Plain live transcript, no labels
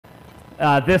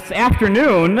This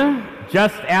afternoon,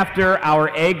 just after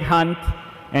our egg hunt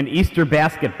and Easter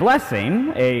basket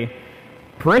blessing, a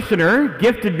parishioner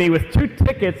gifted me with 2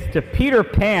 tickets to Peter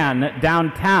Pan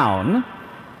downtown.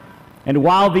 And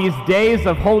while these days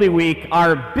of Holy Week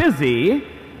are busy,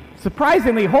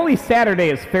 surprisingly, Holy Saturday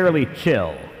is fairly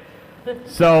chill.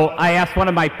 So I asked one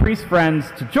of my priest friends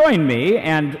to join me,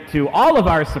 and to all of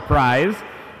our surprise,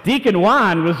 Deacon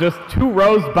Juan was just 2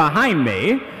 rows behind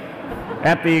me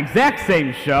at the exact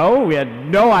same show. We had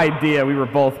no idea we were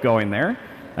both going there.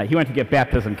 He went to get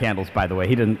baptism candles, by the way.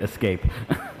 He didn't escape.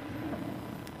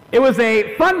 It was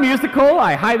a fun musical.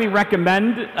 I highly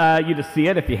recommend you to see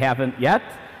it if you haven't yet.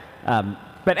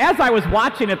 But as I was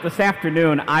watching it this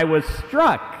afternoon, I was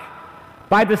struck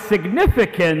by the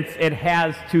significance it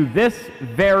has to this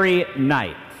very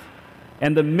night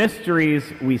and the mysteries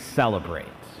we celebrate.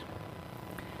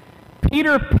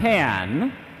 Peter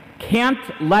Pan can't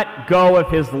let go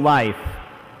of his life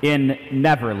in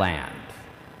Neverland.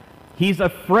 He's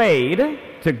afraid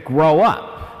to grow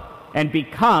up and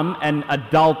become an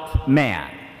adult man.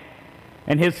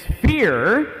 And his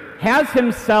fear has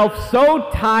himself so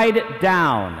tied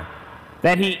down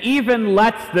that he even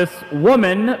lets this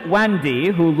woman,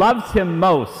 Wendy, who loves him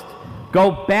most,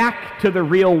 go back to the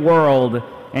real world,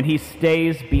 and he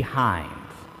stays behind.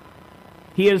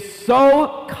 He is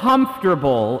so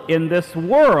comfortable in this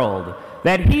world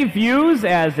that he views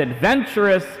as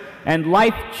adventurous and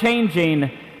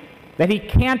life-changing that he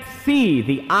can't see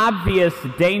the obvious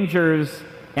dangers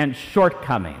and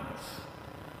shortcomings.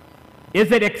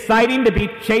 Is it exciting to be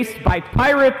chased by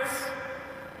pirates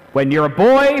when you're a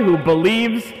boy who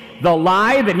believes the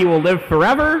lie that he will live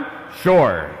forever?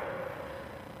 Sure.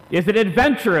 Is it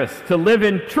adventurous to live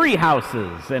in tree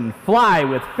houses and fly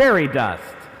with fairy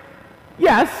dust?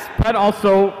 Yes, but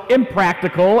also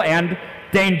impractical and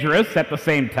dangerous at the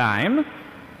same time.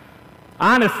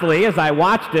 Honestly, as I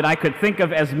watched it, I could think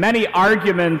of as many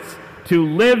arguments to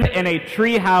live in a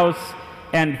treehouse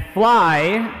and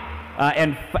fly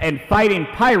and fighting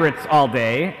pirates all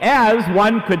day as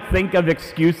one could think of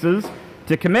excuses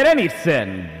to commit any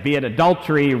sin, be it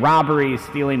adultery, robbery,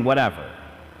 stealing, whatever.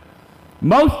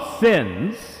 Most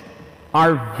sins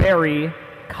are very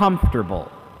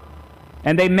comfortable,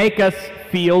 and they make us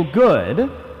feel good,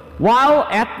 while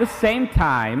at the same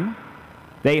time,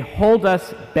 they hold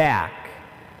us back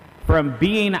from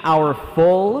being our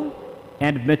full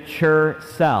and mature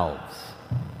selves,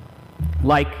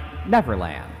 like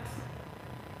Neverland.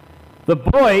 The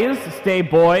boys stay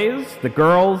boys, the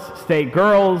girls stay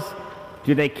girls.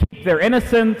 Do they keep their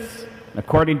innocence?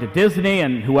 According to Disney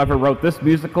and whoever wrote this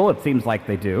musical, it seems like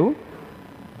they do.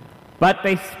 But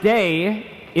they stay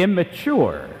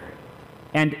immature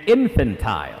and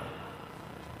infantile.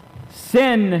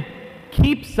 Sin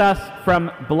keeps us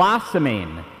from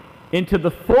blossoming into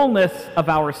the fullness of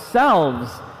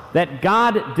ourselves that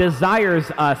God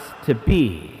desires us to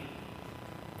be.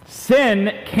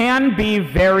 Sin can be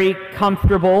very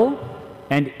comfortable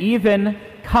and even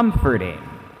comforting,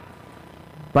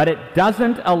 but it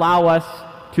doesn't allow us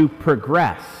to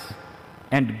progress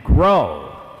and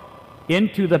grow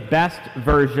into the best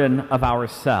version of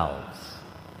ourselves.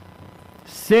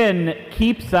 Sin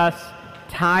keeps us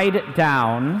tied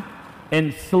down,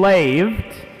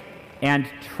 enslaved, and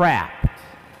trapped.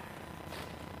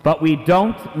 But we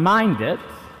don't mind it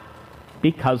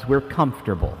because we're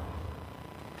comfortable.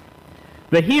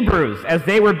 The Hebrews, as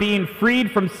they were being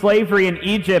freed from slavery in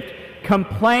Egypt,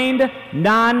 complained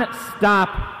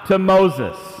non-stop to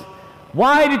Moses.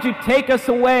 Why did you take us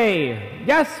away?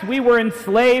 Yes, we were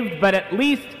enslaved, but at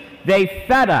least they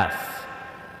fed us.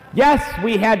 Yes,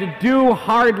 we had to do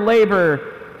hard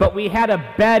labor, but we had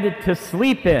a bed to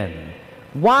sleep in.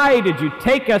 Why did you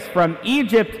take us from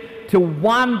Egypt to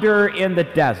wander in the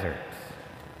desert?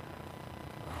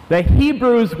 The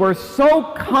Hebrews were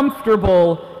so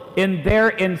comfortable in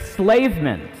their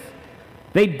enslavement.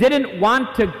 They didn't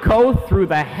want to go through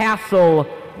the hassle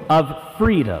of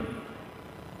freedom.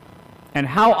 And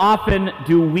how often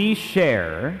do we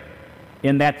share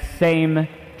in that same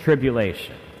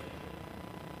tribulation?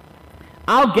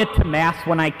 I'll get to Mass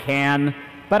when I can,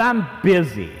 but I'm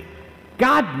busy.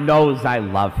 God knows I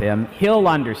love him. He'll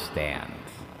understand.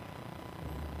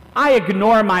 I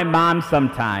ignore my mom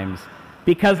sometimes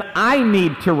because I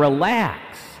need to relax.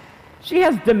 She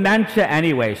has dementia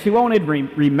anyway. She won't even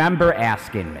remember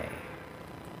asking me.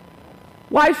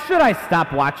 Why should I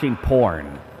stop watching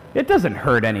porn? It doesn't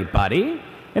hurt anybody,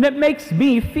 and it makes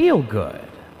me feel good.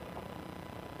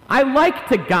 I like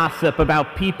to gossip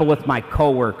about people with my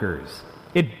coworkers.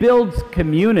 It builds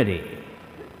community.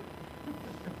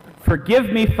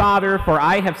 Forgive me, Father, for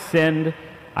I have sinned.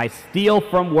 I steal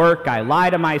from work, I lie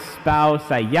to my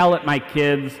spouse, I yell at my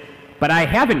kids, but I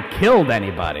haven't killed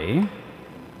anybody.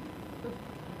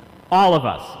 All of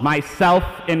us, myself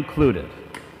included,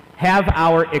 have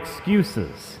our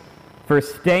excuses for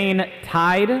staying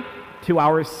tied to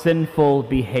our sinful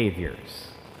behaviors.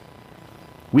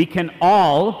 We can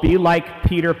all be like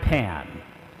Peter Pan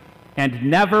and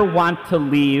never want to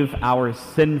leave our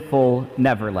sinful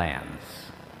Neverlands.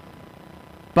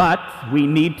 But we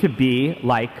need to be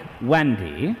like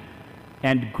Wendy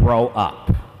and grow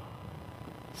up.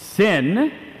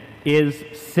 Sin is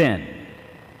sin.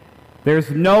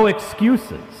 There's no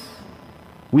excuses.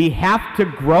 We have to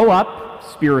grow up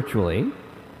spiritually,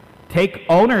 take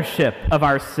ownership of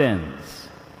our sins,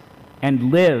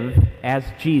 and live as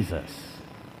Jesus.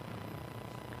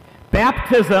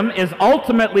 Baptism is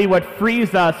ultimately what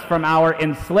frees us from our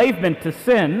enslavement to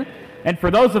sin, and for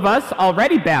those of us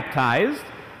already baptized,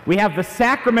 we have the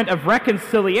sacrament of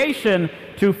reconciliation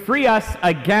to free us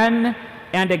again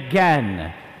and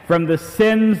again from the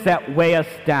sins that weigh us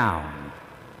down.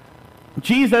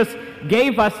 Jesus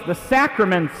gave us the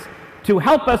sacraments to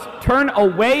help us turn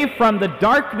away from the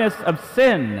darkness of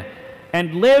sin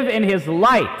and live in his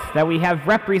light that we have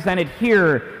represented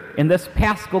here in this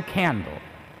Paschal candle.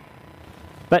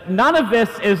 But none of this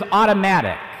is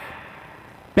automatic.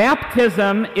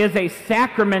 Baptism is a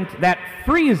sacrament that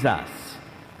frees us.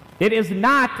 It is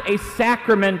not a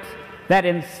sacrament that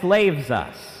enslaves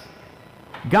us.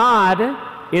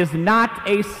 God is not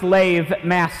a slave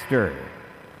master.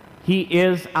 He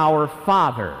is our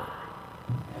Father.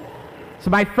 So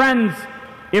my friends,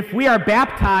 if we are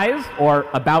baptized or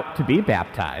about to be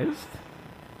baptized,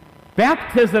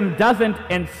 baptism doesn't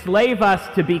enslave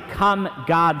us to become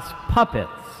God's puppets.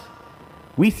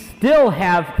 We still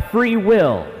have free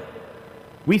will.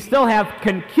 We still have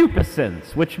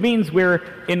concupiscence, which means we're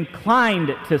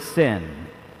inclined to sin.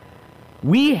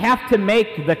 We have to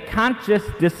make the conscious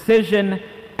decision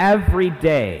every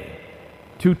day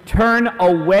to turn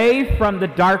away from the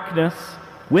darkness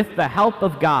with the help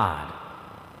of God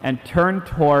and turn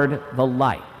toward the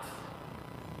light.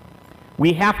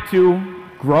 We have to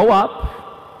grow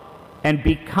up and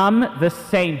become the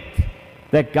saint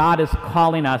that God is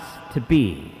calling us to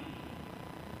be.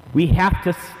 We have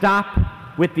to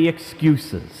stop with the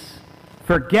excuses,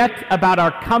 forget about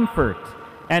our comfort,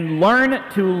 and learn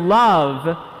to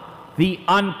love the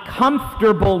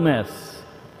uncomfortableness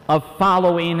of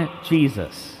following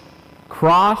Jesus,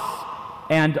 cross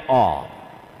and all.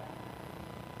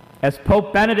 As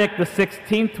Pope Benedict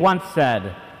XVI once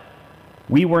said,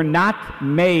 we were not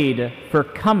made for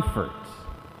comfort.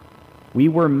 We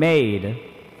were made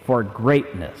for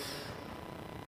greatness.